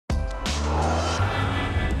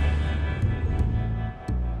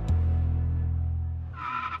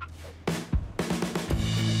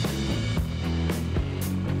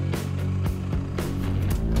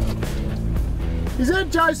Is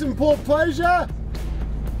that Jason Porplyzia?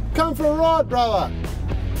 Come for a ride, brother.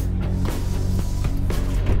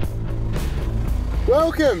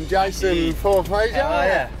 Welcome, Jason Porplyzia. How are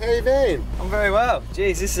you? How you been? I'm very well.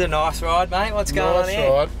 Jeez, this is a nice ride, mate. What's going on here?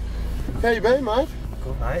 Nice ride. How you been, mate?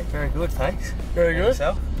 Good, mate. Very good, thanks. Very good.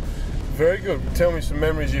 Yourself? Very good. Tell me some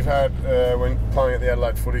memories you've had when playing at the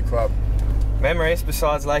Adelaide Footy Club. Memories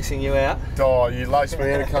besides lacing you out? Oh, you laced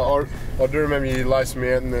me out. I do remember you laced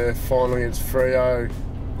me out in the final against Freo.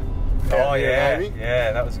 Oh yeah,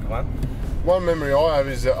 yeah, that was a good one. One memory I have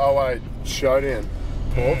is the 08 showdown,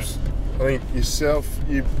 Porps. I think yourself,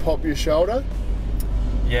 you pop your shoulder.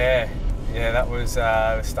 Yeah, that was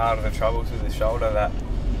the start of the troubles with the shoulder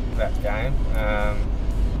that game.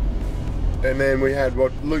 And then we had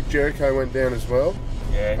Luke Jericho went down as well.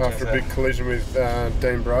 Yeah, after a big collision with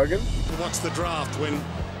Dean Brogan. Watch the draft when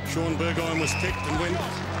Sean Burgoyne was picked and when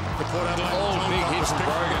the Port Adelaide big hit was from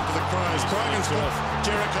picked Brogan. to the Crows. Brogan's put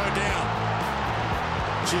Jericho down.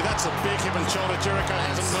 Gee, that's a big hip and shoulder. Jericho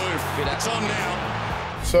hasn't moved. It's on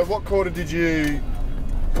now. So what quarter did you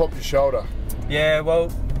pop your shoulder? Yeah,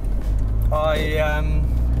 well, I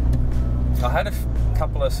had a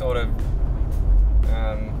couple of sort of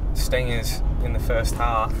stingers in the first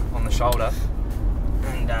half on the shoulder,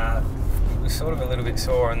 and it was sort of a little bit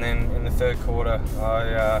sore, and then in the third quarter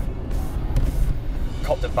I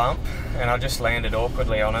copped a bump and I just landed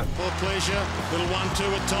awkwardly on it. Porplyzia, little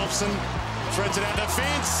 1-2 with Thompson, threads it out to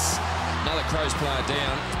fence. Another Crows player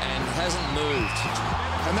down and hasn't moved.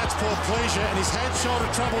 And that's Porplyzia, and he's had shoulder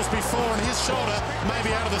troubles before, and his shoulder may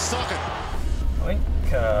be out of the socket. I think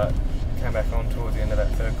came back on towards the end of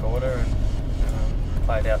that third quarter and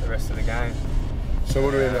played out the rest of the game. So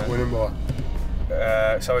what did we end up winning by?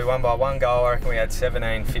 So we won by 1 goal. I reckon we had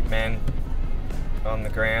 17 fit men on the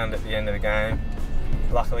ground at the end of the game.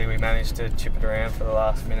 Luckily we managed to chip it around for the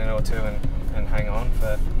last minute or two and hang on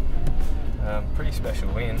for a pretty special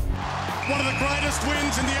win. One of the greatest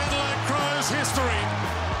wins in the Adelaide Crows history.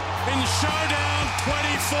 In Showdown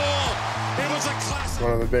 24, it was a classic.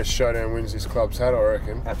 One of the best showdown wins this club's had, I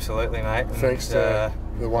reckon. Absolutely, mate. Thanks to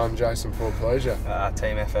the one Jason Porplyzia.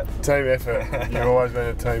 Team effort. Team effort. You've always been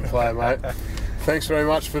a team player, mate. Thanks very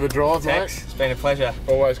much for the drive, Thanks. mate. It's been a pleasure.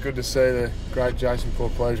 Always good to see the great Jason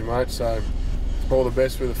Porplyzia, mate. So all the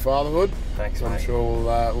best with the fatherhood. Thanks, mate. I'm sure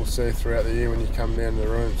we'll see you throughout the year when you come down to the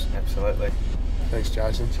rooms. Absolutely. Thanks,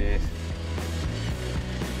 Jason. Cheers.